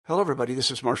Hello, everybody. This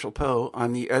is Marshall Poe.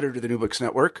 I'm the editor of the New Books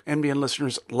Network. NBN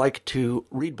listeners like to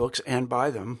read books and buy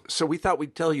them. So we thought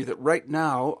we'd tell you that right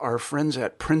now, our friends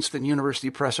at Princeton University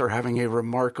Press are having a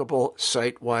remarkable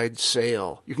site-wide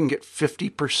sale. You can get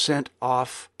 50%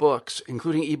 off books,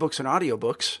 including ebooks and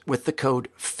audiobooks, with the code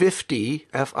 50,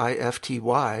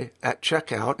 F-I-F-T-Y, at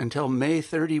checkout until May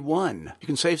 31. You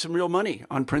can save some real money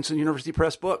on Princeton University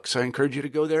Press books. I encourage you to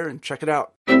go there and check it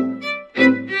out.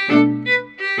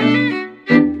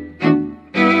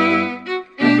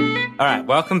 All right,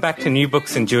 welcome back to New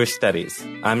Books in Jewish Studies.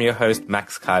 I'm your host,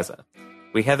 Max Kaiser.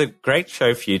 We have a great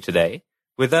show for you today.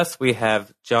 With us, we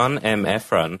have John M.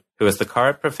 Efron, who is the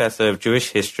Koret Professor of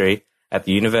Jewish History at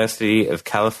the University of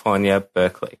California,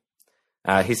 Berkeley.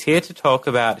 He's here to talk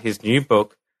about his new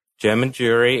book, German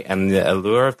Jewry and the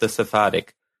Allure of the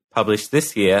Sephardic, published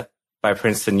this year by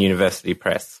Princeton University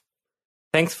Press.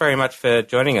 Thanks very much for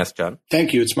joining us, John.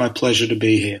 Thank you. It's my pleasure to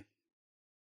be here.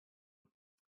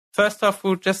 First off,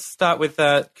 we'll just start with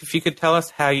if you could tell us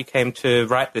how you came to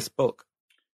write this book.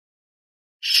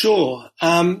 Sure.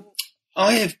 I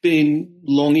have been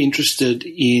long interested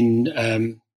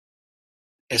in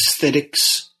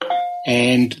aesthetics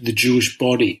and the Jewish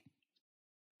body.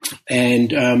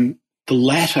 And the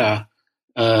latter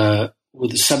were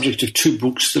the subject of two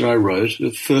books that I wrote.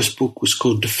 The first book was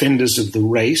called Defenders of the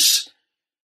Race,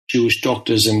 Jewish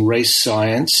Doctors and Race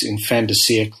Science in Fin de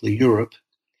Siècle Europe.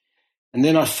 And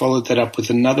then I followed that up with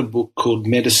another book called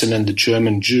Medicine and the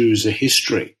German Jews, A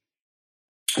History.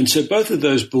 And so both of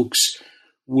those books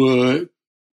were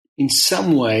in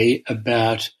some way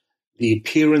about the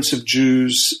appearance of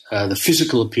Jews, the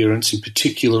physical appearance in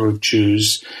particular of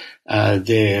Jews,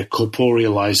 their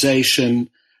corporealization,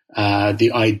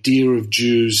 the idea of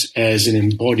Jews as an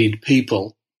embodied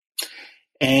people.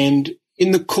 And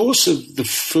in the course of the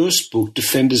first book,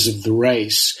 Defenders of the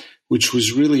Race, which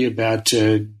was really about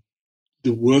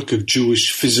the work of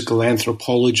Jewish physical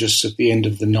anthropologists at the end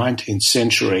of the 19th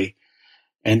century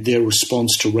and their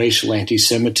response to racial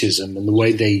anti-Semitism and the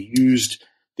way they used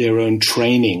their own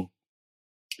training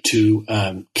to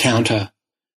counter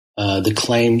the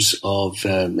claims of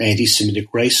anti-Semitic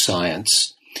race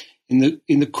science. In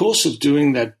the course of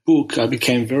doing that book, I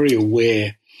became very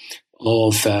aware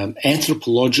of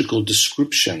anthropological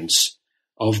descriptions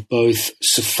of both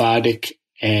Sephardic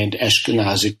and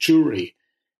Ashkenazic Jewry,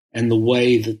 and the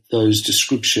way that those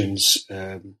descriptions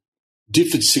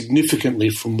differed significantly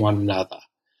from one another.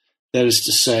 That is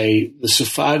to say, the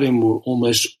Sephardim were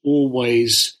almost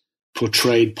always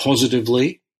portrayed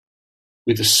positively,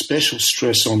 with a special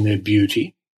stress on their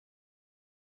beauty,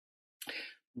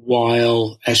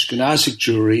 while Ashkenazic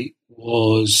Jewry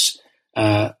was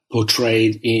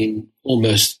portrayed in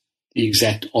almost the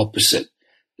exact opposite.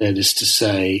 That is to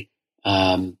say,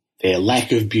 their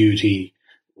lack of beauty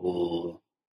or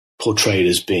portrayed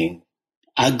as being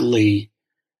ugly,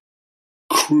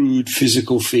 crude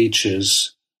physical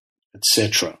features,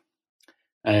 etc.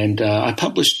 And I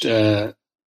published an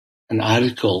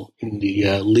article in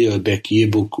the Leo Baeck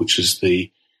Yearbook, which is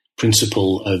the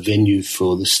principal venue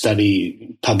for the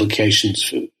study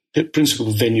publications,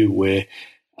 principal venue where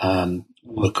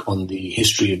work on the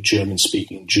history of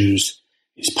German-speaking Jews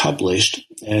is published.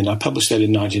 And I published that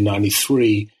in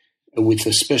 1993 with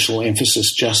a special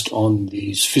emphasis just on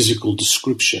these physical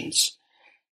descriptions.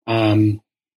 And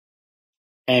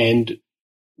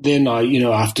then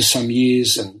after some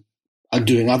years and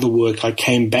doing other work, I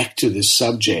came back to this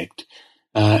subject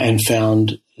and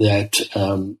found that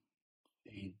the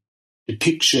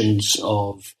depictions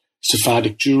of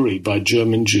Sephardic Jewry by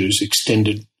German Jews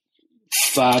extended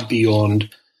far beyond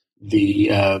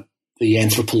the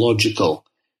anthropological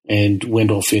and went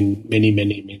off in many,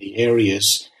 many, many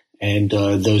areas. And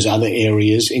those other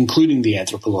areas, including the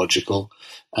anthropological,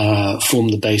 form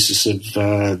the basis of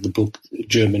the book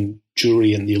German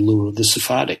Jewry and the Allure of the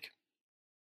Sephardic.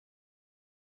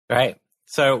 Right.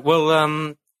 So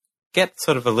we'll get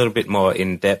sort of a little bit more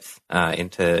in depth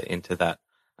into that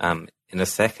in a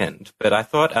second. But I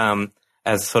thought,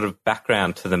 as sort of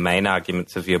background to the main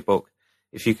arguments of your book,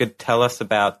 if you could tell us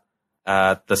about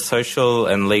the social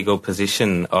and legal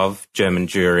position of German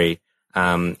Jewry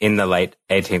in the late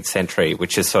 18th century,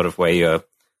 which is sort of where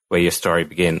your story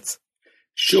begins.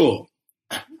 Sure.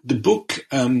 The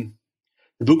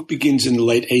book begins in the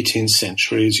late 18th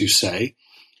century, as you say,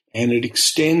 and it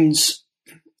extends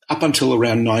up until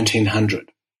around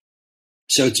 1900.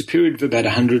 So it's a period of about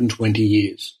 120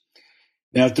 years.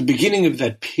 Now, at the beginning of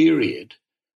that period,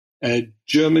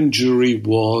 German Jewry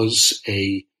was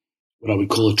what I would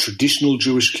call a traditional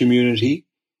Jewish community,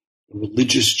 a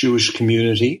religious Jewish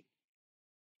community.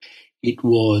 It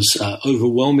was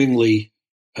overwhelmingly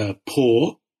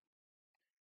poor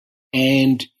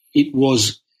and it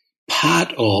was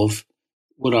part of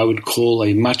what I would call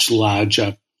a much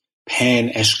larger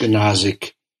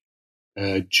pan-Ashkenazic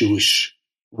Jewish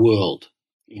world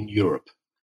in Europe.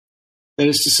 That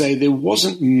is to say, there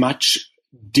wasn't much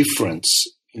difference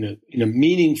in a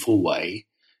meaningful way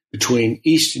between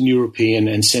Eastern European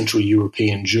and Central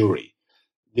European Jewry.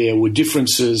 There were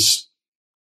differences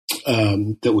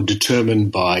that were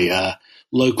determined by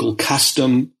local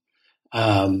custom,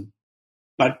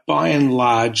 but by and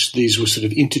large, these were sort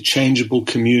of interchangeable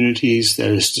communities.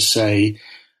 That is to say,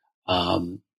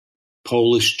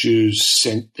 Polish Jews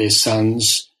sent their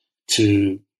sons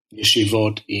to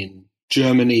yeshivot in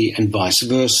Germany and vice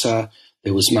versa.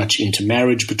 There was much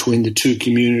intermarriage between the two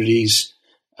communities,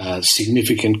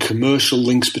 significant commercial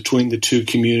links between the two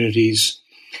communities,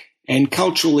 and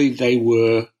culturally they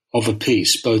were of a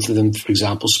piece. Both of them, for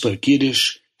example, spoke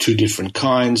Yiddish, two different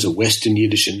kinds, a Western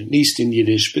Yiddish and an Eastern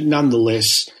Yiddish, but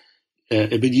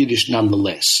Yiddish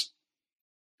nonetheless.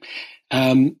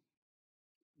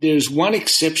 There's one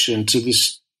exception to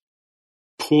this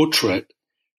portrait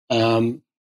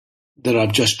that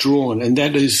I've just drawn, and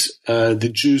that is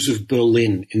the Jews of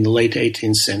Berlin in the late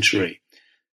 18th century.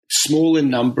 Small in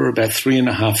number, about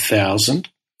 3,500.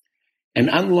 And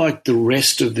unlike the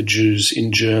rest of the Jews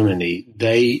in Germany,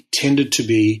 they tended to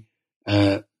be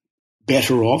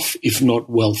better off, if not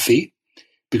wealthy,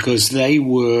 because they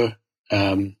were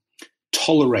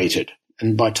tolerated.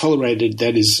 And by tolerated,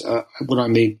 that is what I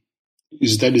mean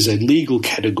is that is a legal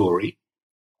category.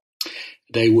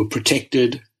 They were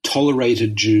protected,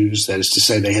 tolerated Jews, that is to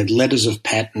say they had letters of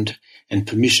patent and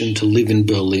permission to live in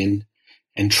Berlin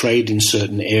and trade in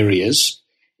certain areas.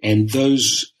 And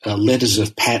those letters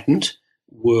of patent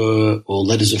or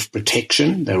letters of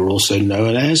protection, they were also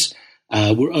known as,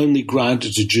 were only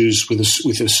granted to Jews with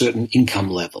a certain income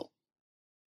level.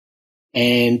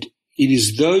 And it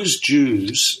is those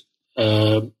Jews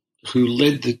who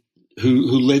led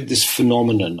this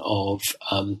phenomenon of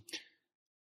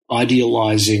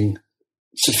idealizing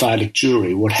Sephardic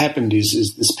Jewry. What happened is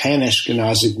this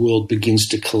pan-Ashkenazic world begins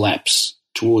to collapse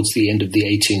towards the end of the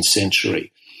 18th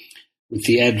century with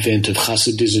the advent of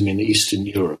Hasidism in Eastern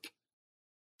Europe.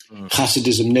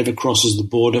 Hasidism never crosses the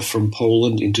border from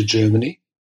Poland into Germany.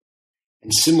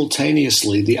 And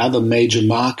simultaneously, the other major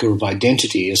marker of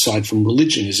identity, aside from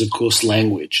religion, is, of course,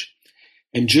 language.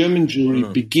 And German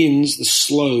Jewry begins the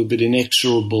slow but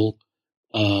inexorable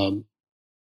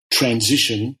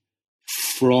transition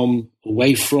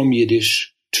away from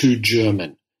Yiddish to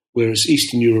German, whereas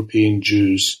Eastern European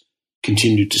Jews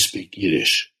continued to speak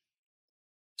Yiddish.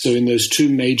 So in those two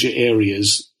major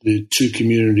areas, the two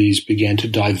communities began to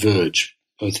diverge,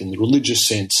 both in the religious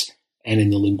sense and in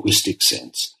the linguistic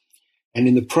sense. And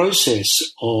in the process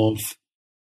of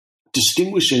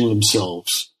distinguishing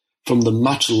themselves from the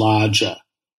much larger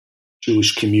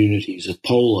Jewish communities of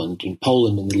Poland, in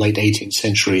the late 18th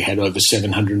century had over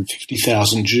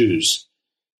 750,000 Jews.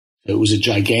 So it was a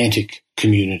gigantic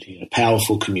community, a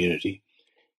powerful community.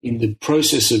 In the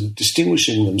process of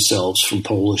distinguishing themselves from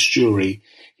Polish Jewry,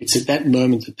 it's at that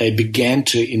moment that they began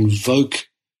to invoke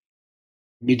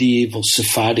medieval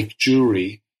Sephardic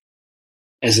Jewry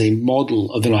as a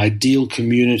model of an ideal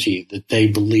community that they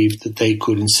believed that they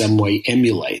could in some way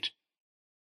emulate.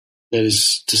 That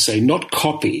is to say, not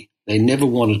copy. They never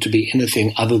wanted to be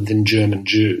anything other than German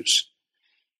Jews.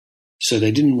 So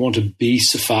they didn't want to be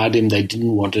Sephardim. They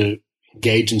didn't want to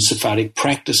engage in Sephardic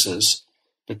practices.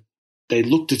 But they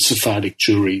looked at Sephardic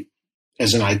Jewry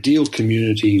as an ideal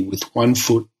community with one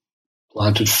foot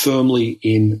planted firmly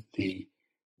in the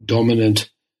dominant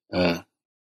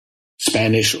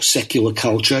Spanish or secular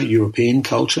culture, European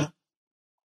culture,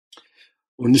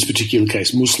 or in this particular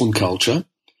case, Muslim culture,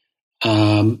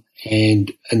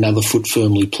 and another foot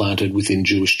firmly planted within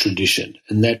Jewish tradition.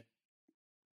 And that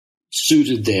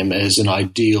suited them as an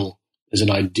ideal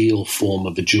form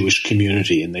of a Jewish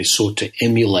community, and they sought to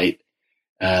emulate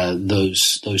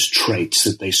those traits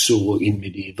that they saw in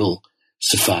medieval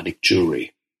Sephardic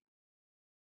Jewry.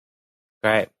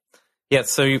 Great. Yeah,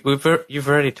 so you've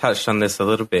already touched on this a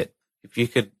little bit. If you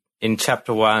could, in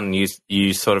chapter 1,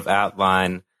 you sort of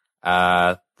outline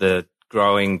the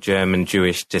growing German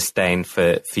Jewish disdain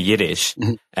for Yiddish,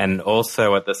 and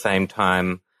also at the same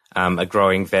time a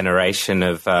growing veneration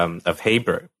of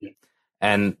Hebrew. Yeah.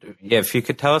 And if you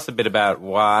could tell us a bit about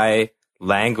why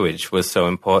language was so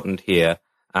important here,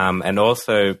 and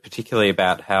also particularly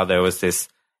about how there was this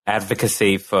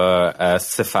advocacy for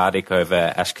Sephardic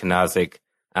over Ashkenazic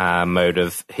mode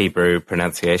of Hebrew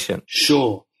pronunciation.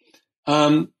 Sure.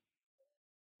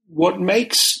 What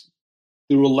makes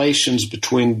the relations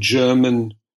between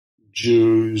German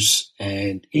Jews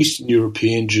and Eastern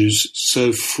European Jews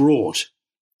so fraught,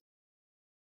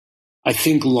 I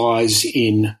think, lies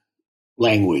in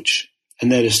language.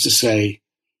 And that is to say,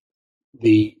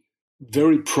 the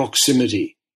very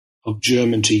proximity of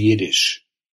German to Yiddish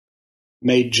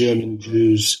made German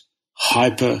Jews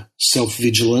hyper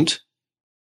self-vigilant,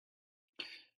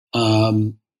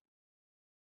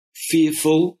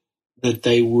 fearful that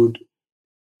they would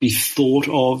be thought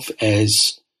of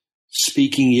as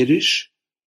speaking Yiddish,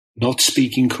 not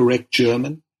speaking correct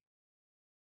German.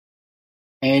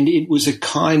 And it was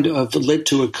led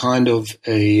to a kind of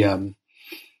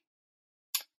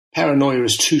paranoia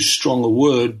is too strong a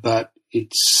word, but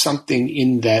it's something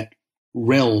in that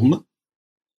realm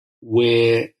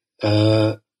where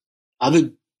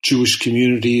other Jewish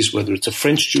communities, whether it's a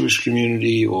French Jewish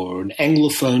community or an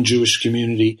Anglophone Jewish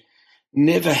community,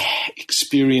 never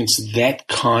experienced that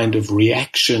kind of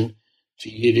reaction to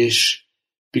Yiddish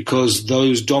because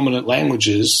those dominant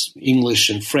languages, English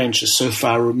and French, are so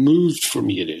far removed from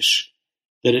Yiddish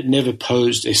that it never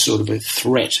posed a sort of a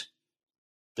threat.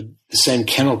 But the same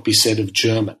cannot be said of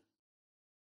German.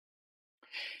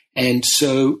 And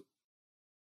so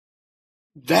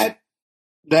that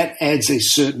adds a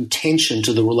certain tension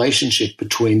to the relationship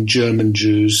between German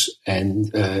Jews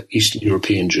and Eastern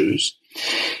European Jews.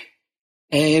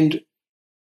 And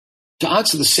to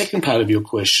answer the second part of your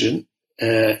question,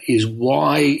 is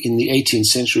why in the 18th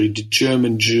century did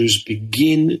German Jews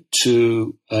begin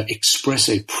to express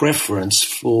a preference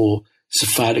for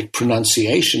Sephardic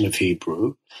pronunciation of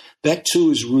Hebrew? That too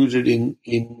is rooted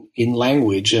in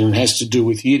language and has to do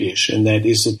with Yiddish, and that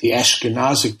is that the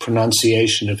Ashkenazic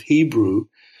pronunciation of Hebrew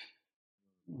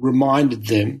reminded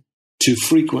them too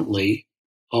frequently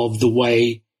of the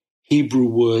way Hebrew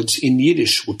words in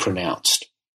Yiddish were pronounced.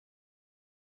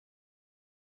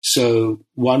 So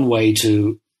what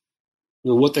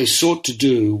they sought to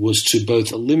do was to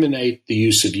both eliminate the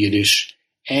use of Yiddish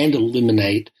and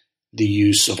eliminate the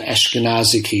use of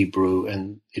Ashkenazic Hebrew,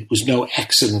 and it was no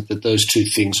accident that those two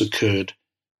things occurred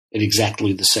at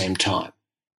exactly the same time.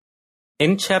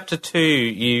 In Chapter 2,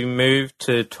 you move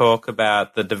to talk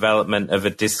about the development of a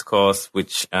discourse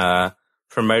which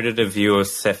promoted a view of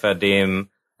Sephardim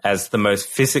as the most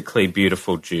physically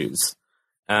beautiful Jews.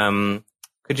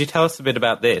 Could you tell us a bit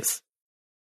about this?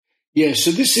 Yeah,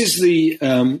 so this is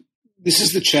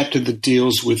the chapter that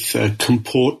deals with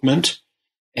comportment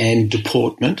and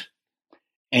deportment,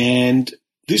 and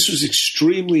this was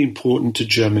extremely important to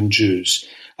German Jews.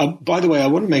 By the way, I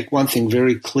want to make one thing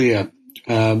very clear,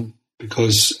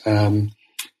 because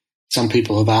some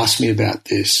people have asked me about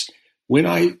this. When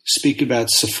I speak about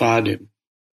Sephardim,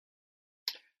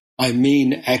 I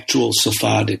mean actual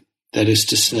Sephardim, that is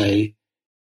to say,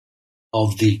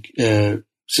 of the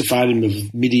Sephardim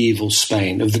of medieval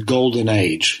Spain, of the Golden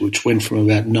Age, which went from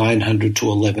about 900 to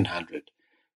 1100.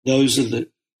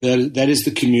 That is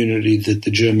the community that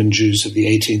the German Jews of the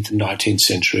 18th and 19th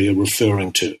century are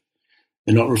referring to.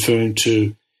 They're not referring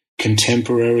to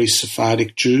contemporary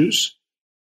Sephardic Jews,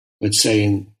 let's say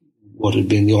in what had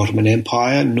been the Ottoman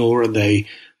Empire, nor are they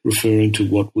referring to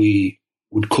what we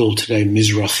would call today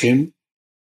Mizrahim,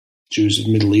 Jews of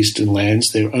Middle Eastern lands.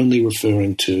 They're only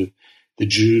referring to the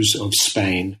Jews of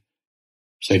Spain,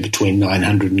 say between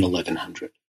 900 and 1100.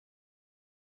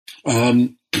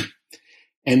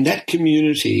 And that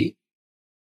community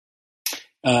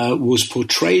was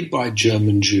portrayed by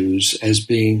German Jews as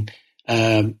being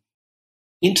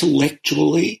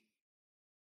intellectually,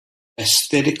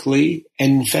 aesthetically,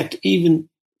 and in fact even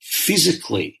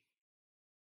physically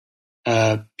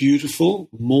beautiful,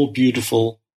 more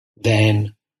beautiful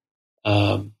than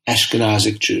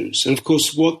Ashkenazic Jews. And of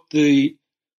course, what the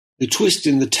twist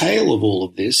in the tail of all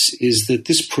of this is that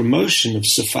this promotion of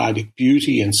Sephardic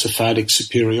beauty and Sephardic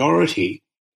superiority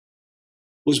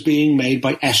was being made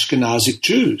by Ashkenazic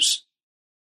Jews.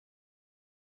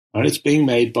 Right? It's being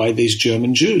made by these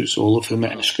German Jews, all of whom are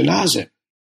Ashkenazim.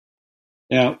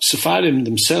 Now, Sephardim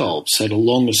themselves had a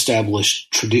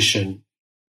long-established tradition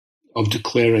of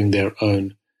declaring their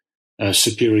own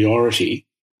superiority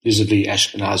vis-a-vis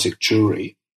Ashkenazic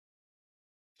Jewry.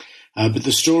 But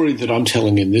the story that I'm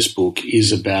telling in this book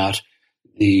is about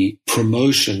the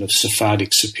promotion of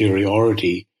Sephardic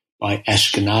superiority by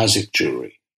Ashkenazic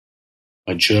Jewry,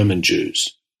 by German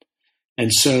Jews.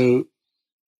 And so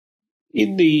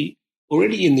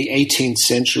already in the 18th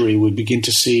century, we begin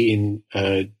to see in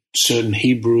certain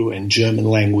Hebrew and German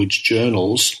language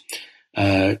journals,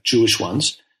 Jewish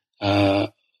ones,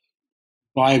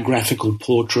 biographical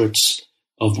portraits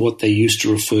of what they used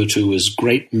to refer to as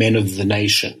great men of the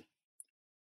nation,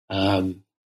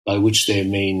 by which they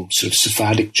mean sort of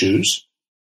Sephardic Jews.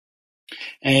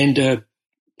 And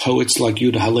poets like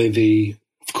Yehuda Halevi,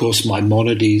 of course,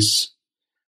 Maimonides,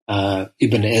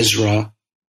 Ibn Ezra,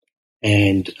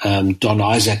 and Don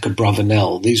Isaac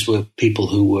Abravanel. These were people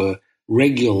who were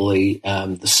regularly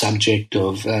the subject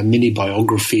of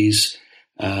mini-biographies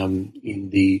in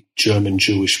the German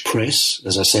Jewish press,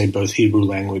 as I say, both Hebrew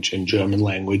language and German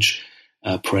language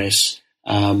press,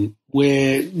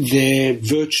 where their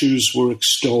virtues were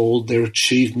extolled, their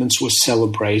achievements were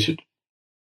celebrated,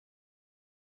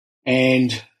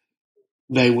 and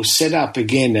they were set up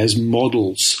again as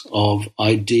models of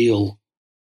ideal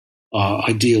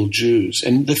Jews.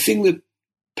 And the thing that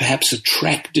perhaps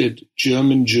attracted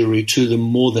German Jewry to them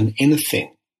more than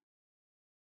anything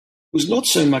was not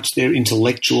so much their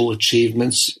intellectual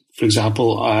achievements. For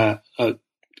example,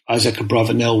 Isaac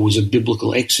Abravanel was a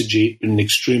biblical exegete and an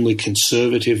extremely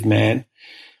conservative man.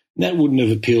 That wouldn't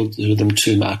have appealed to them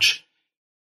too much.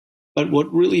 But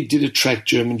what really did attract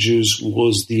German Jews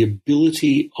was the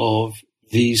ability of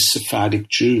these Sephardic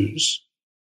Jews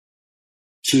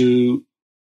to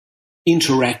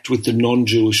interact with the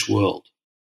non-Jewish world,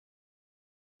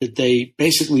 that they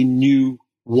basically knew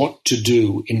what to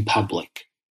do in public.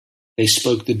 They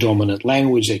spoke the dominant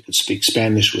language. They could speak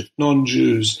Spanish with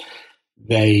non-Jews.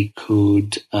 They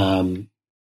could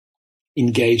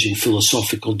engage in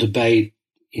philosophical debate,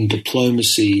 in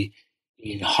diplomacy,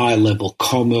 in high-level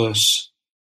commerce.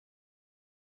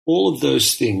 All of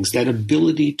those things, that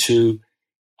ability to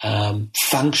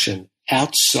function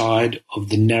outside of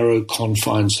the narrow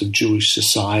confines of Jewish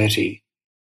society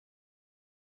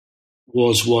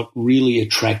was what really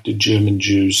attracted German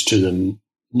Jews to them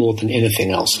more than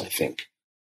anything else, I think.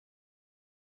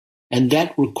 And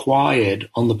that required,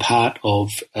 on the part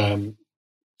of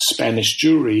Spanish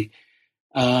Jewry,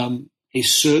 a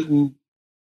certain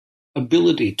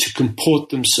ability to comport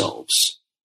themselves,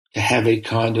 to have a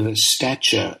kind of a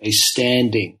stature, a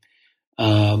standing,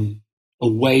 a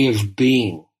way of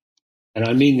being. And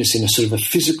I mean this in a sort of a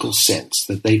physical sense,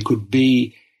 that they could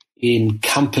be in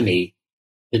company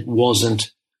that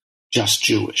wasn't just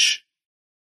Jewish.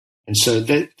 And so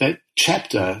that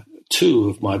chapter 2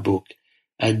 of my book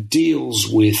deals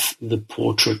with the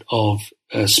portrait of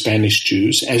Spanish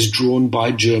Jews as drawn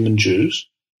by German Jews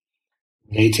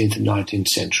in the 18th and 19th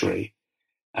century,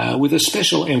 with a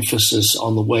special emphasis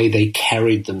on the way they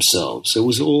carried themselves. It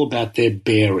was all about their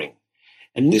bearing.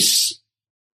 And this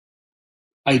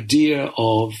idea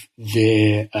of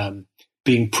their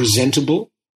being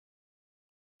presentable,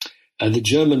 the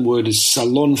German word is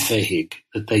salonfähig,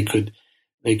 that they could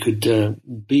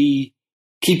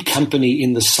keep company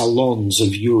in the salons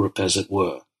of Europe, as it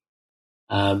were,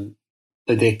 that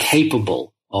they're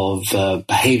capable of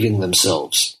behaving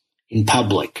themselves in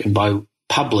public, and by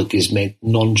public is meant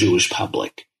non-Jewish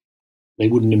public. They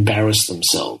wouldn't embarrass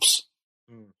themselves.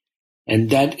 And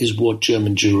that is what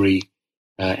German Jewry,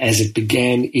 as it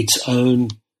began its own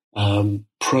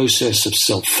process of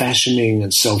self-fashioning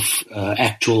and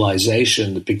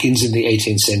self-actualization that begins in the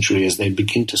 18th century as they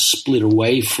begin to split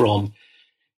away from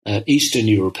Eastern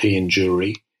European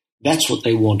Jewry, that's what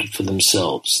they wanted for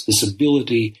themselves, this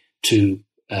ability to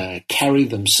carry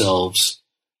themselves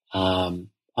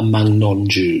among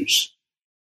non-Jews.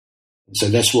 And so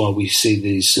that's why we see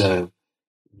these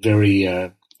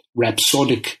very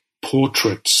rhapsodic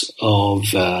portraits of,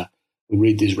 we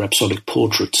read these rhapsodic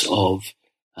portraits of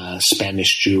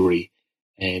Spanish Jewry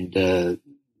and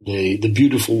the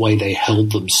beautiful way they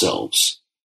held themselves.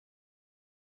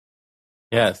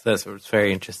 Yes, that's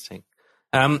very interesting.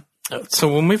 So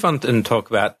we'll move on and talk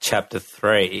about chapter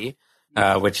 3,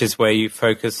 which is where you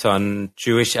focus on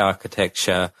Jewish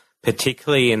architecture,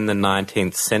 particularly in the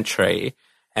 19th century.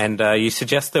 And you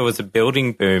suggest there was a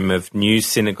building boom of new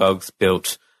synagogues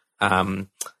built in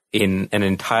an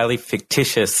entirely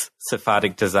fictitious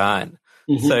Sephardic design.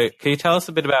 Mm-hmm. So can you tell us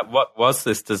a bit about what was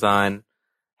this design?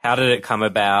 How did it come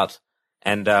about?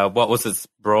 And what was its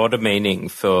broader meaning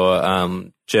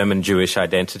for German Jewish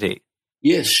identity?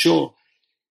 Yes, sure.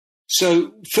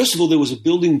 So, first of all, there was a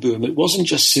building boom. It wasn't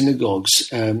just synagogues.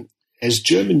 As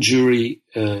German Jewry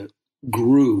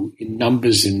grew in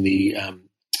numbers in the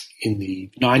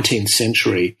 19th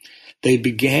century, they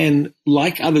began,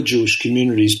 like other Jewish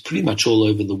communities pretty much all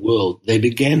over the world, they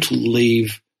began to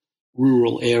leave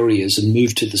rural areas and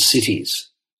move to the cities.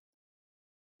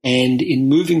 And in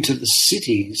moving to the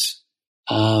cities,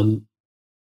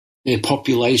 their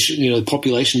population, the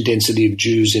population density of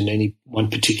Jews in any one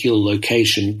particular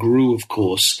location grew, of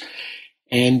course,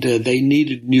 and they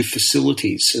needed new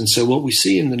facilities. And so what we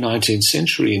see in the 19th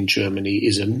century in Germany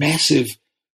is a massive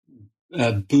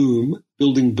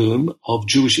building boom of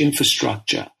Jewish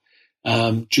infrastructure.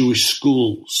 Jewish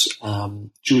schools,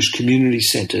 Jewish community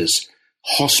centers,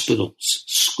 hospitals,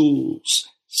 schools,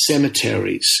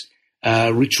 cemeteries,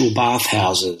 ritual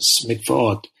bathhouses,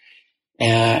 mikvot,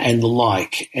 and the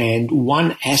like. And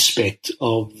one aspect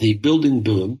of the building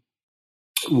boom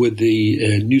were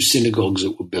the new synagogues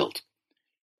that were built.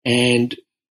 And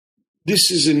this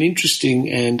is an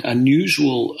interesting and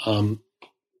unusual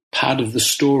part of the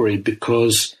story,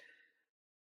 because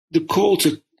the call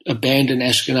to abandon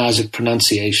Ashkenazic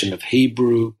pronunciation of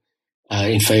Hebrew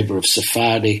in favor of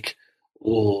Sephardic,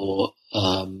 or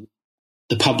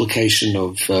the publication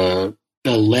of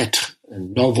belles lettres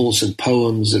and novels and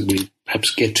poems that we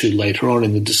perhaps get to later on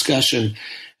in the discussion,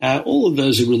 all of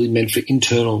those are really meant for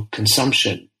internal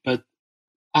consumption. But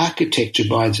architecture,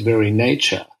 by its very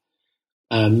nature,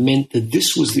 meant that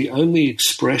this was the only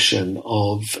expression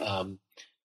of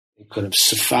kind of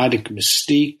Sephardic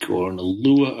mystique, or an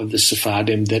allure of the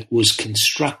Sephardim, that was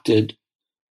constructed,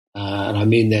 and I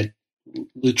mean that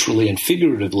literally and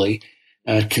figuratively,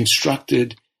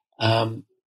 constructed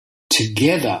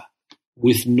together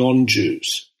with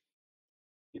non-Jews.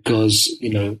 Because,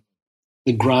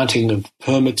 the granting of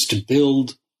permits to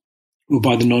build were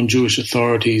by the non-Jewish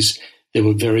authorities. There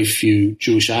were very few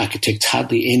Jewish architects,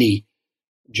 hardly any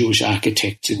Jewish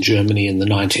architects in Germany in the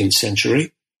 19th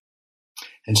century.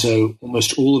 And so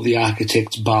almost all of the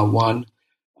architects, bar one,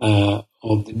 of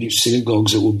the new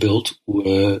synagogues that were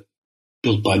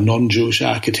built by non-Jewish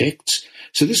architects.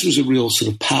 So this was a real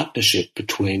sort of partnership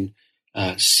between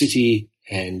city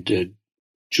and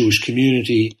Jewish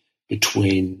community,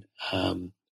 between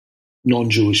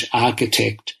non-Jewish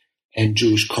architect and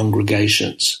Jewish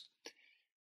congregations.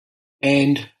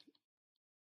 And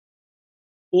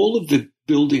all of the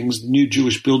buildings, new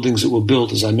Jewish buildings that were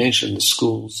built, as I mentioned, the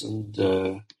schools and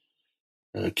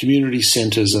community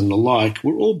centers and the like,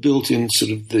 were all built in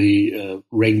sort of the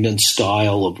regnant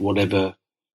style of whatever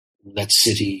that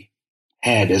city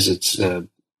had as its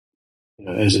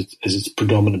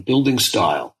predominant building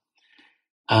style.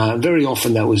 Very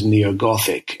often that was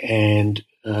neo-Gothic. And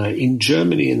in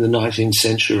Germany in the 19th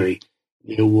century,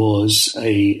 there was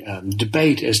a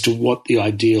debate as to what the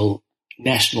ideal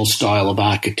national style of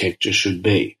architecture should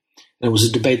be. And it was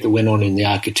a debate that went on in the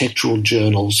architectural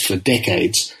journals for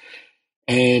decades.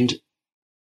 And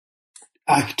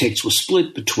architects were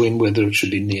split between whether it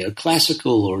should be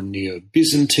neoclassical or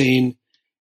neo-Byzantine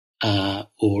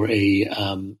or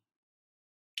a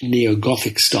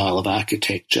neo-Gothic style of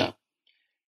architecture.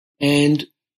 And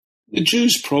the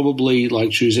Jews probably,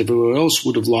 like Jews everywhere else,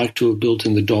 would have liked to have built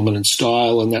in the dominant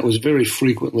style, and that was very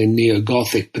frequently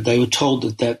neo-Gothic, but they were told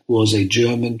that that was a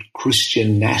German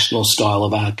Christian national style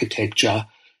of architecture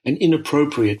and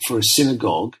inappropriate for a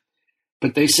synagogue.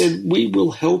 But they said, we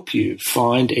will help you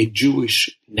find a Jewish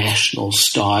national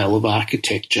style of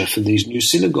architecture for these new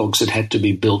synagogues that had to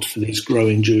be built for these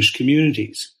growing Jewish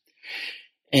communities.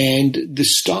 And the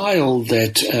style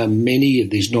that many of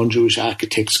these non-Jewish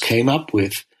architects came up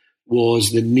with was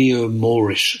the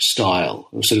neo-Moorish style,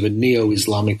 or sort of a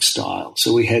neo-Islamic style.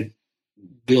 So we had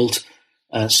built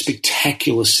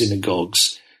spectacular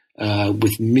synagogues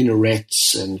with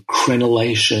minarets and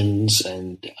crenellations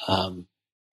and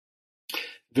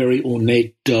very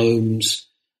ornate domes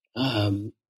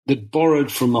that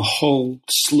borrowed from a whole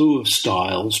slew of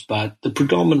styles, but the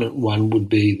predominant one would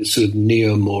be the sort of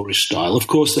neo-Moorish style. Of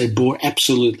course, they bore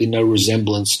absolutely no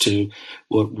resemblance to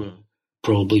what were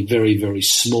probably very, very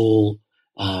small,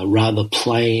 rather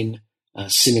plain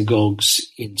synagogues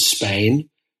in Spain,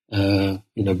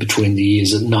 between the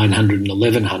years of 900 and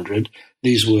 1100.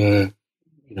 These were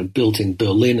built in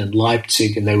Berlin and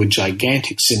Leipzig, and they were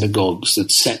gigantic synagogues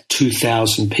that sat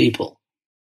 2,000 people.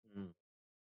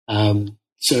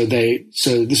 So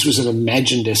this was an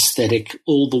imagined aesthetic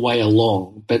all the way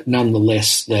along, but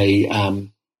nonetheless they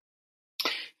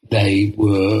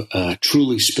were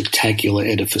truly spectacular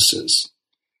edifices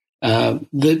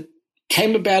that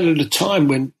came about at a time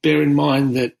when, bear in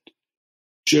mind that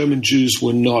German Jews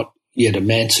were not yet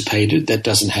emancipated. That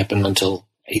doesn't happen until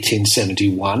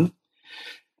 1871.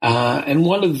 And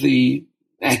one of the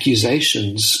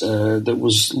accusations that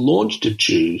was launched at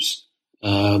Jews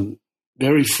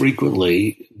very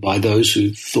frequently by those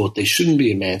who thought they shouldn't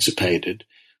be emancipated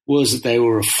was that they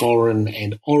were a foreign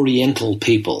and Oriental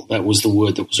people. That was the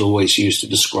word that was always used to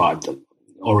describe them,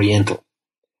 Oriental.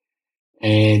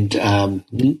 And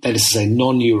that is to say,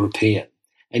 non-European.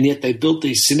 And yet they built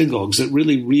these synagogues that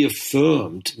really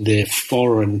reaffirmed their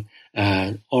foreign,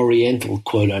 Oriental,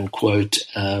 quote-unquote,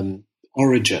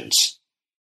 origins.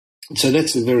 And so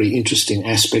that's a very interesting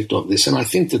aspect of this. And I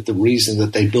think that the reason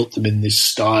that they built them in this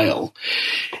style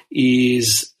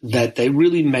is that they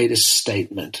really made a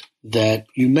statement that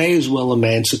you may as well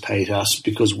emancipate us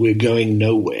because we're going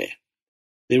nowhere.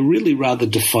 They're really rather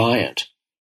defiant.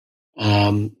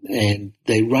 And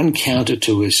they run counter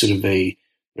to a sort of a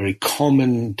very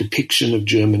common depiction of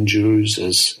German Jews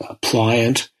as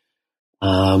pliant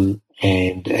and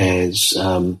as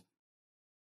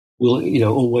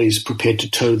always prepared to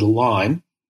toe the line.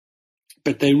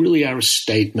 But they really are a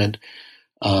statement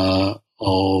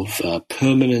of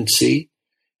permanency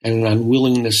and an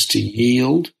unwillingness to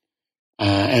yield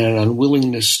and an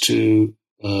unwillingness to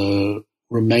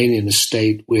remain in a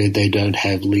state where they don't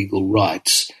have legal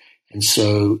rights. And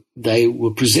so they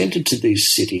were presented to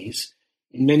these cities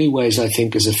in many ways, I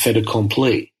think, as a fait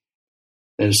accompli.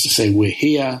 That is to say, we're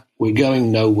here, we're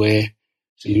going nowhere,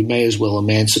 so you may as well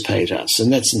emancipate us.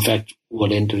 And that's, in fact,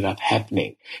 what ended up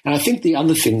happening. And I think the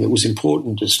other thing that was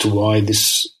important as to why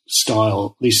this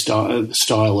style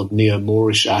of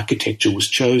neo-Moorish architecture was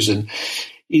chosen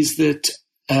is that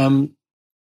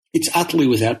it's utterly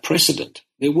without precedent.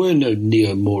 There were no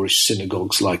neo-Moorish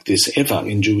synagogues like this ever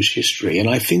in Jewish history. And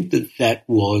I think that that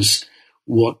was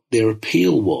what their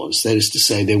appeal was. That is to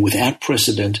say, they're without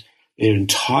precedent, they're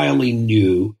entirely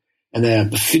new, and they are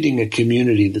befitting a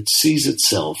community that sees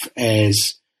itself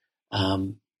as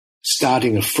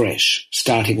starting afresh,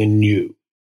 starting anew.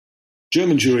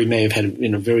 German Jewry may have had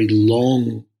in a very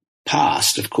long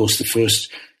past. Of course, the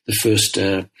first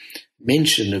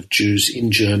mention of Jews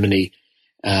in Germany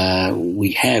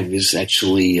we have is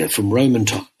actually from Roman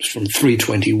times, from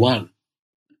 321,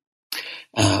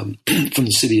 from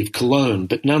the city of Cologne.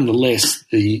 But nonetheless,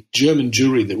 the German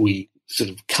Jewry that we sort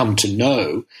of come to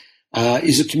know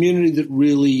is a community that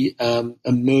really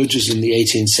emerges in the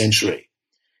 18th century.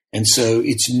 And so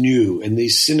it's new, and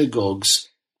these synagogues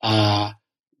are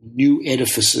new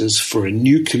edifices for a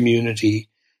new community,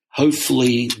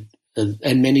 hopefully,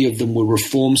 and many of them were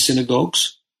Reform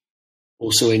synagogues,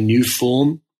 also a new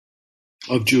form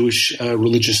of Jewish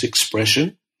religious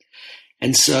expression.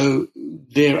 And so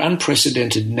their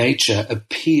unprecedented nature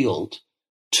appealed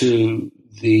to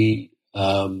the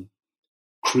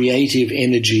creative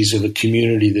energies of a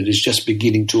community that is just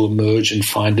beginning to emerge and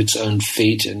find its own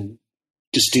feet and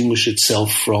distinguish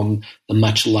itself from the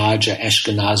much larger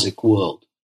Ashkenazic world.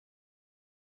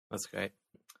 That's great.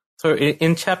 So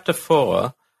in chapter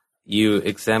 4, you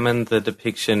examine the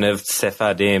depiction of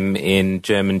Sephardim in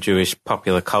German Jewish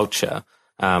popular culture,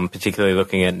 particularly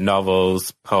looking at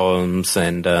novels, poems,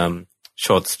 and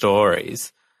short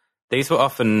stories. These were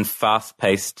often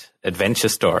fast-paced adventure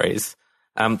stories.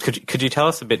 Could you tell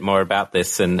us a bit more about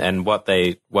this and what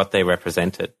they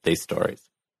represented, these stories?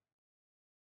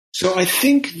 So I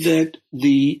think that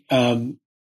the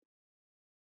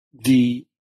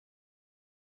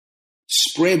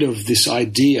spread of this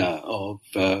idea of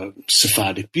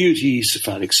Sephardic beauty,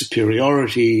 Sephardic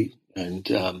superiority, and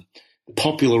the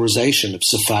popularization of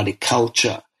Sephardic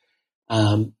culture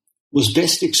was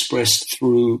best expressed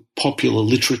through popular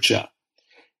literature.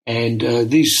 And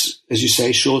these, as you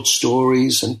say, short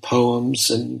stories and poems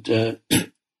and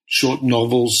short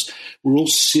novels were all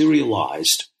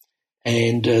serialized,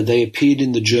 and they appeared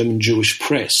in the German Jewish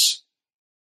press.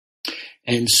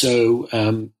 And so,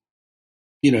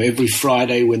 every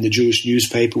Friday when the Jewish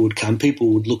newspaper would come, people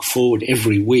would look forward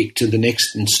every week to the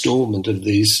next installment of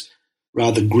these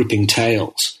rather gripping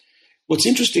tales. What's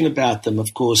interesting about them,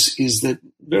 of course, is that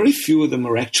very few of them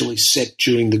are actually set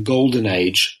during the Golden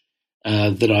Age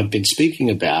that I've been speaking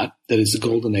about, that is the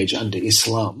Golden Age under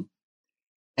Islam.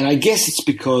 And I guess it's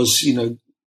because,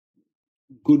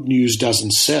 good news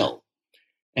doesn't sell.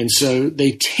 And so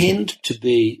they tend to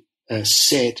be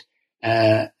set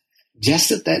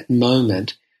just at that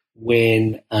moment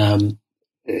when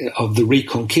of the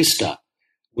Reconquista,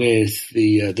 with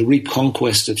the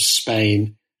reconquest of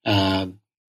Spain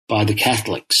by the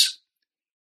Catholics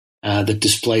that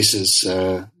displaces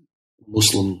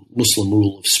Muslim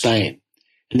rule of Spain.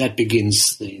 And that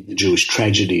begins the Jewish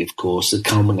tragedy, of course, that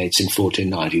culminates in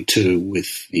 1492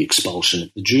 with the expulsion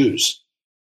of the Jews.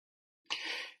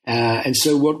 And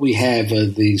so what we have are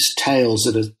these tales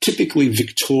that are typically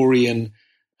Victorian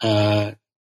in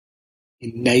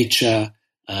nature,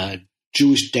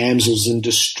 Jewish damsels in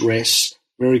distress,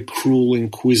 very cruel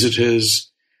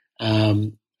inquisitors,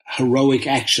 heroic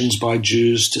actions by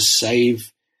Jews to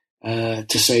save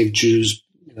Jews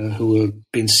who have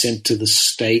been sent to the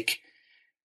stake,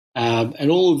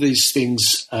 and all of these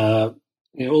things,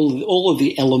 all of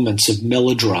the elements of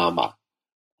melodrama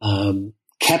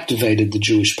captivated the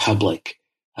Jewish public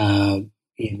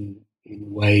in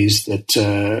ways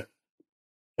that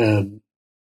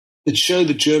that show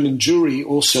the German Jewry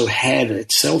also had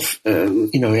itself,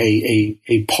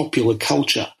 a popular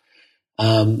culture,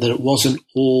 that it wasn't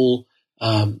all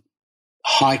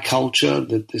high culture,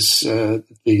 that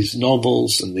these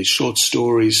novels and these short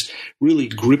stories really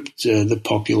gripped the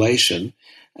population,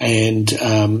 and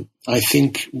I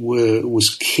think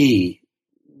was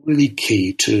really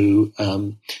key to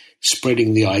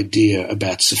spreading the idea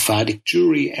about Sephardic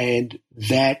Jewry, and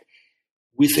that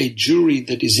with a Jewry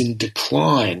that is in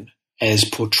decline, as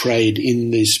portrayed in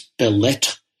this Belles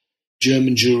Lettres,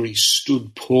 German Jewry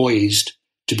stood poised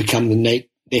to become the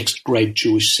next great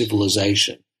Jewish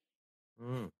civilization.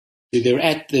 Mm. So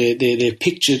they're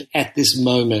pictured at this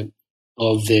moment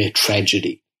of their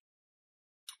tragedy,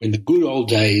 when the good old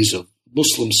days of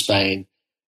Muslim Spain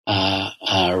are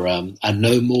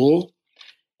no more,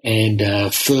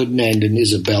 and Ferdinand and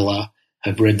Isabella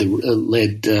have led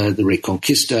the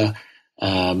Reconquista,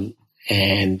 and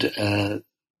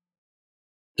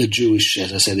the Jewish,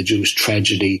 as I say, the Jewish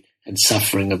tragedy and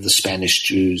suffering of the Spanish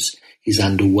Jews is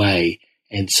underway.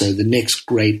 And so the next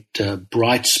great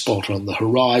bright spot on the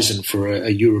horizon for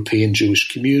a European Jewish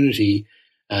community,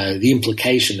 the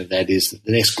implication of that is that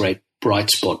the next great bright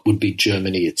spot would be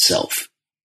Germany itself,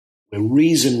 where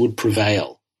reason would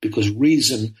prevail, because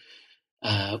reason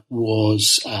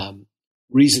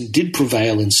did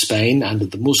prevail in Spain under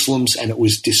the Muslims, and it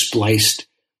was displaced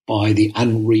by the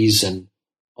unreason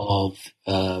of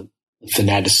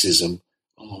fanaticism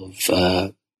of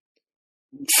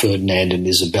Ferdinand and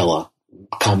Isabella,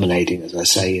 culminating, as I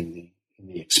say, in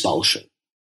the expulsion.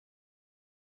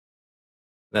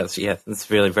 That's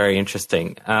really very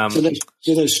interesting. So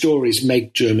those stories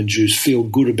make German Jews feel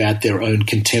good about their own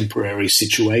contemporary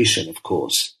situation. Of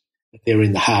course, they're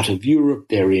in the heart of Europe.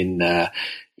 They're in a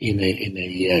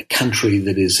country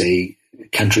that is a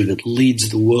country that leads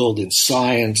the world in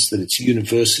science, that its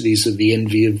universities are the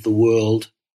envy of the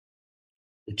world.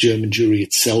 The German Jewry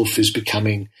itself is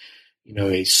becoming,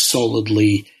 a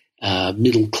solidly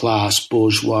middle-class,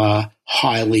 bourgeois,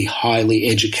 highly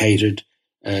educated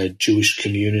Jewish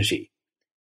community.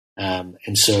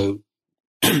 And so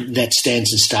that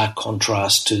stands in stark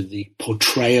contrast to the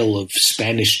portrayal of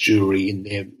Spanish Jewry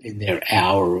in their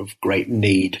hour of great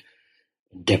need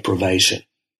and deprivation.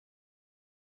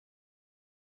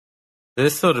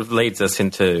 This sort of leads us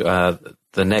into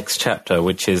the next chapter,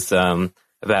 which is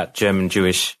about German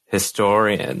Jewish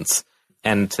historians.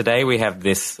 And today we have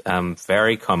this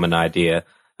very common idea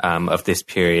of this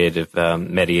period of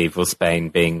medieval Spain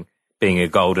being a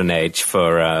golden age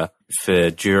for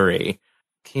Jewry.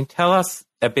 Can you tell us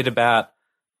a bit about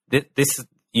this?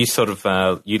 You sort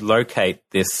of you locate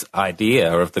this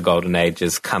idea of the golden age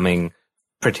as coming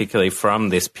particularly from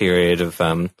this period of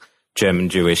German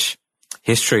Jewish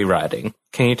history writing.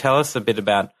 Can you tell us a bit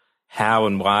about how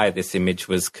and why this image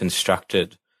was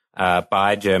constructed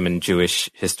by German Jewish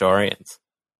historians?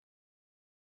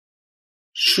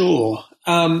 Sure.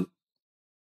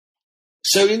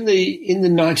 So in the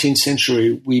 19th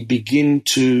century, we begin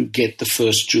to get the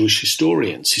first Jewish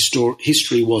historians.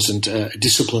 History wasn't a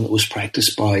discipline that was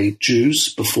practiced by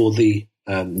Jews before the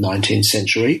 19th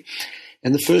century.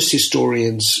 And the first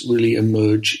historians really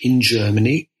emerge in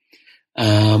Germany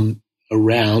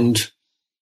around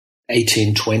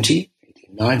 1820,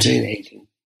 1819,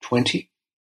 1820.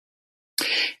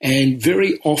 And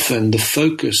very often the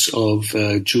focus of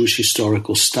Jewish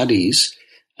historical studies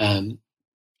in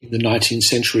the 19th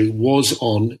century was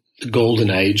on the golden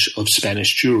age of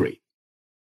Spanish Jewry.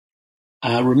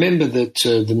 Remember that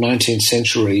the 19th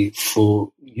century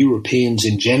for Europeans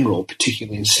in general,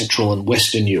 particularly in Central and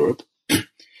Western Europe,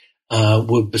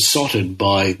 were besotted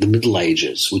by the Middle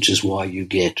Ages, which is why you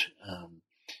get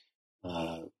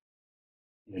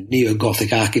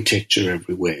neo-Gothic architecture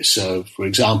everywhere. So, for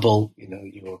example,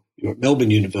 you're at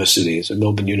Melbourne University, so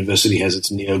Melbourne University has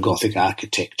its neo-Gothic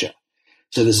architecture.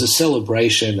 So there's a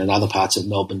celebration, and other parts of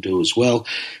Melbourne do as well.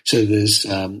 So there's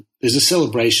a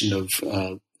celebration of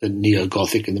the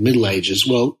neo-Gothic in the Middle Ages.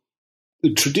 Well,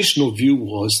 the traditional view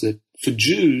was that for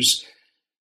Jews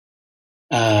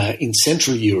in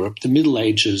Central Europe, the Middle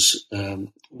Ages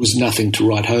was nothing to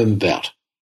write home about.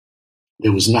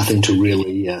 There was nothing to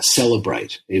really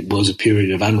celebrate. It was a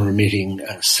period of unremitting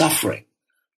suffering,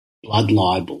 blood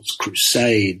libels,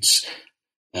 crusades,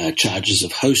 charges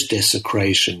of host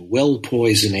desecration, well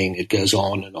poisoning. It goes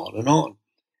on and on and on.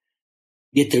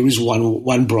 Yet there is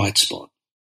one bright spot,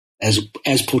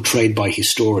 as portrayed by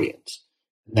historians,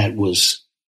 and that was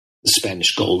the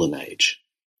Spanish Golden Age.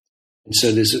 And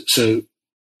so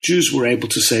Jews were able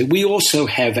to say, we also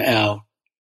have our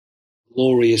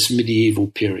glorious medieval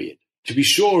period. To be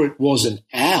sure, it wasn't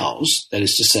ours, that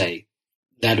is to say,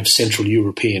 that of Central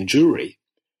European Jewry.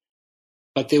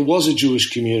 But there was a Jewish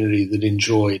community that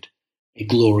enjoyed a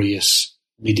glorious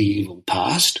medieval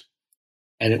past,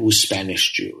 and it was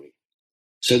Spanish Jewry.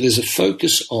 So there's a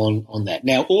focus on that.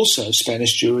 Now, also,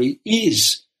 Spanish Jewry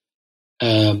is,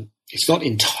 it's not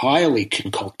entirely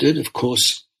concocted. Of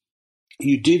course,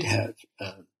 you did have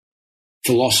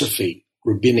philosophy,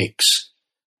 rabbinics,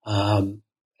 and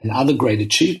other great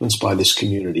achievements by this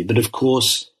community. But of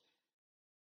course,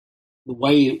 the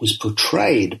way it was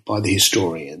portrayed by the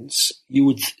historians, you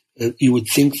would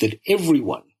think that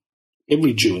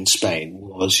every Jew in Spain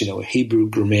was, a Hebrew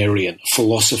grammarian, a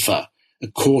philosopher, a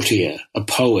courtier, a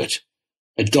poet,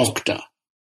 a doctor.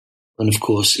 And of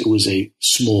course, it was a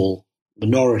small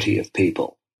minority of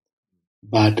people.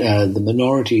 But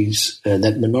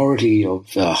that minority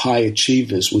of high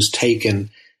achievers was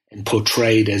taken and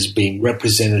portrayed as being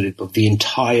representative of the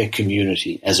entire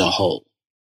community as a whole.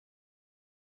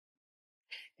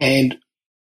 And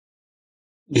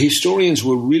the historians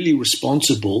were really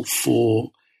responsible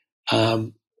for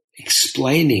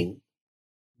explaining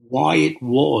why it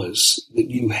was that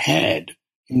you had,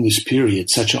 in this period,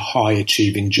 such a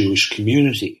high-achieving Jewish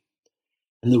community.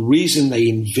 And the reason they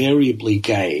invariably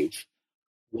gave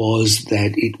was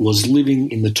that it was living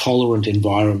in the tolerant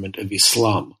environment of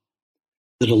Islam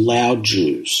that allowed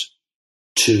Jews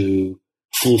to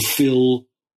fulfill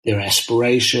their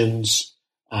aspirations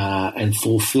and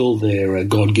fulfill their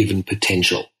God-given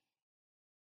potential.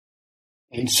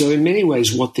 And so in many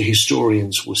ways what the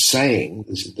historians were saying,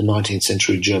 the 19th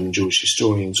century German Jewish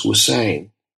historians were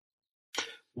saying,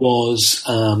 was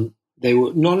they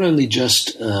were not only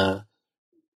just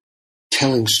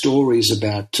telling stories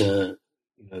about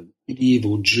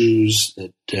medieval Jews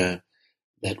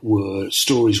that were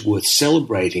stories worth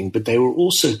celebrating, but they were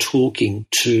also talking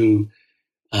to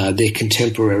their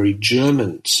contemporary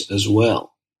Germans as well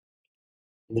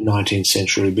in the 19th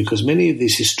century, because many of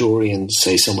these historians,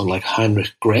 say someone like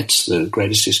Heinrich Gretz, the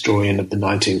greatest historian of the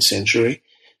 19th century,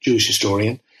 Jewish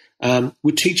historian,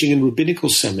 were teaching in rabbinical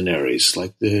seminaries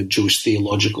like the Jewish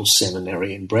Theological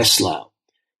Seminary in Breslau,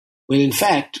 when in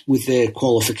fact, with their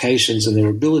qualifications and their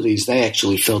abilities, they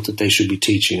actually felt that they should be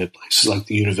teaching at places like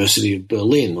the University of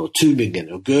Berlin or Tübingen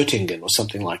or Göttingen or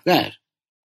something like that.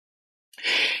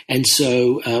 And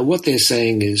so what they're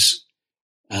saying is,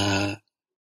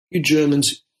 you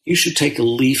Germans, you should take a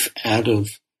leaf out of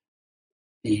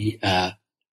the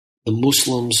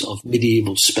Muslims of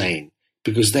medieval Spain,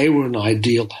 because they were an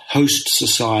ideal host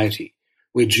society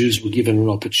where Jews were given an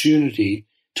opportunity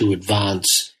to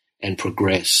advance and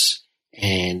progress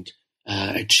and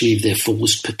achieve their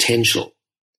fullest potential.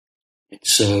 And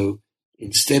so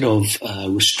instead of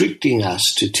restricting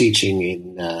us to teaching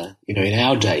in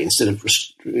our day, instead of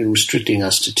restricting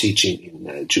us to teaching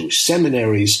in Jewish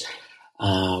seminaries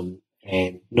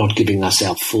and not giving us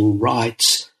our full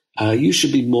rights, you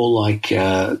should be more like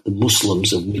the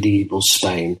Muslims of medieval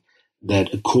Spain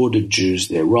that accorded Jews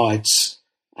their rights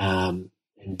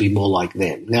and be more like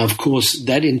them. Now, of course,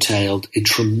 that entailed a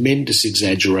tremendous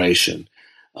exaggeration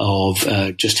of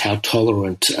just how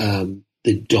tolerant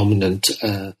the dominant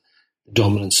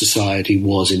society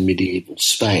was in medieval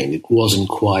Spain. It wasn't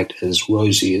quite as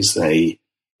rosy as they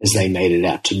made it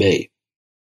out to be.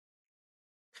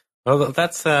 Well,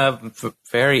 that's a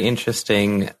very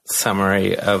interesting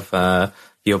summary of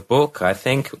your book. I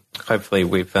think hopefully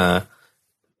we've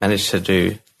managed to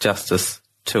do justice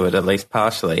to it, at least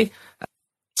partially.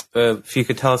 If you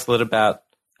could tell us a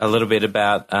little bit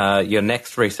about your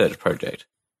next research project.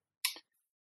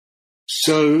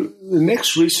 So the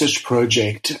next research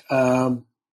project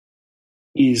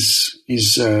is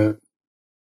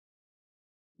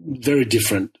very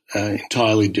different,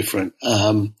 entirely different.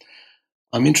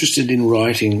 I'm interested in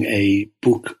writing a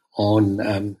book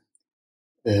on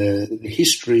the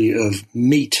history of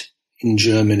meat in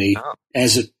Germany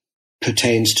as it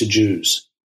pertains to Jews.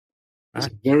 It's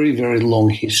a very, very long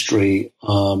history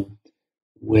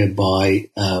whereby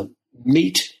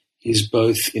meat is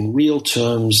both in real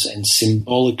terms and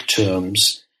symbolic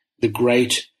terms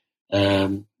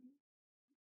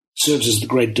serves as the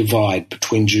great divide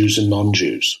between Jews and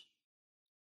non-Jews,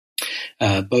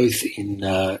 both in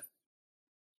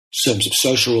terms of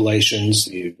social relations,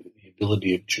 the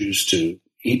ability of Jews to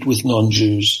eat with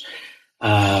non-Jews,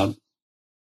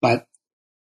 but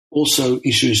also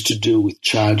issues to do with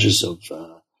charges of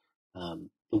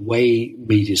the way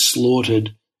meat is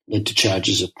slaughtered led to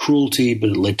charges of cruelty, but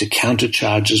it led to counter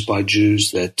charges by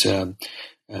Jews that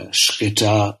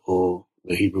shchita, or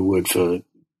the Hebrew word for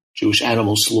Jewish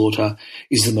animal slaughter,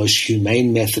 is the most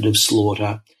humane method of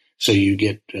slaughter. So you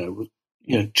get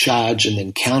charge and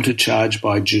then countercharge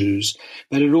by Jews,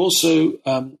 but it also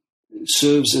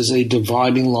serves as a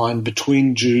dividing line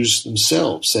between Jews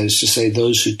themselves. That is to say,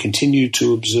 those who continue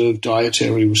to observe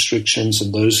dietary restrictions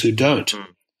and those who don't.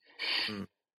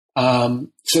 So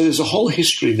there's a whole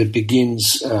history that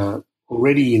begins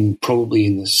already probably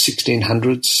in the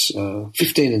 1600s,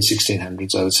 15 and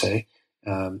 1600s, I would say,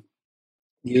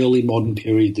 the early modern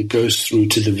period that goes through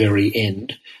to the very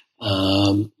end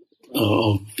into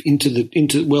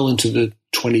the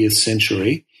 20th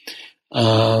century.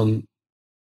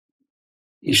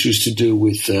 Issues to do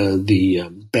with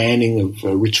the banning of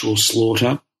ritual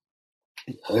slaughter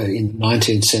in the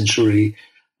 19th century,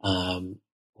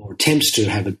 or attempts to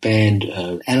have it banned.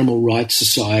 Animal rights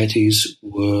societies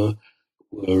were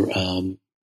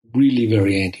really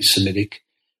very anti-Semitic,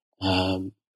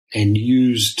 and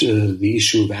used the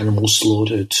issue of animal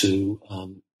slaughter to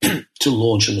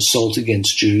launch an assault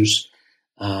against Jews,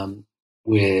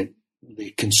 where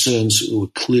the concerns were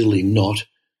clearly not.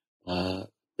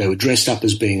 They were dressed up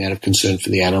as being out of concern for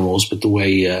the animals, but the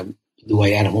way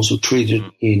animals were treated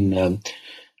in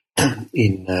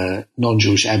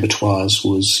non-Jewish abattoirs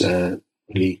was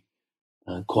really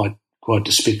quite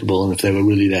despicable. And if they were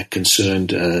really that concerned,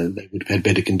 they would have had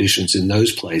better conditions in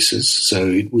those places. So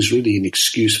it was really an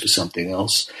excuse for something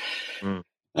else.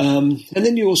 And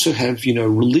then you also have,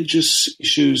 religious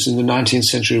issues in the 19th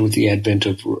century with the advent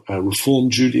of Reform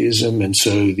Judaism, and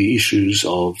so the issues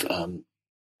of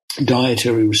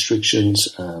dietary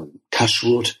restrictions,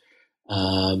 kashrut,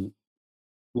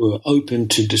 were open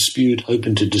to dispute,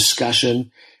 open to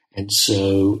discussion, and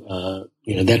so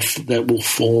that will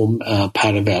form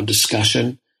part of our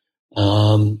discussion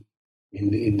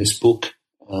in this book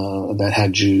about how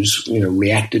Jews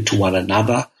reacted to one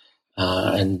another,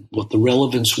 and what the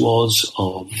relevance was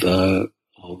of the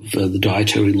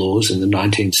dietary laws in the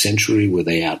 19th century. Were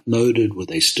they outmoded? Were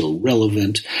they still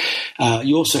relevant?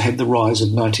 You also had the rise of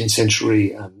 19th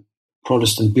century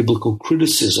Protestant biblical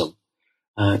criticism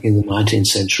in the 19th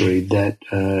century that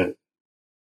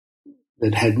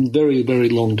had very, very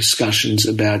long discussions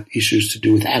about issues to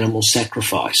do with animal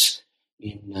sacrifice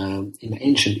in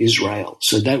ancient Israel.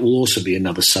 So that will also be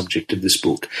another subject of this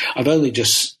book. I've only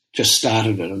just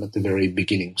started it. I'm at the very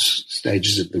beginning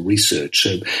stages of the research.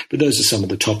 But those are some of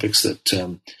the topics that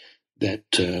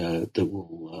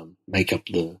will make up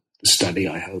the study,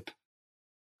 I hope.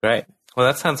 Great. Well,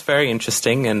 that sounds very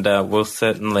interesting, and we'll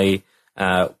certainly,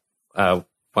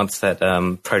 once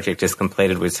that project is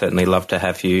completed, we'd certainly love to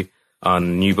have you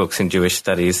on New Books in Jewish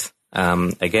Studies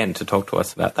again to talk to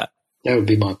us about that. That would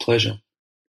be my pleasure.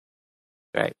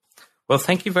 Great. Well,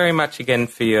 thank you very much again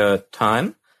for your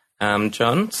time,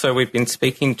 John. So we've been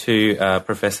speaking to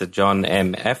Professor John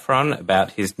M. Ephron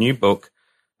about his new book,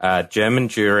 German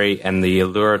Jewry and the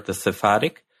Allure of the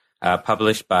Sephardic,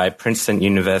 published by Princeton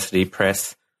University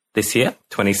Press this year,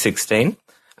 2016.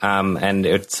 And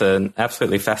it's an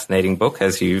absolutely fascinating book,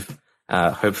 as you've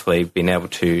hopefully been able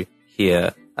to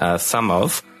hear some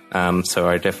of. So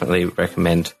I definitely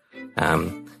recommend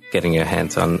getting your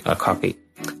hands on a copy.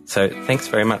 So thanks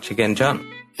very much again, John.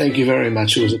 Thank you very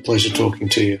much. It was a pleasure talking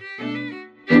to you.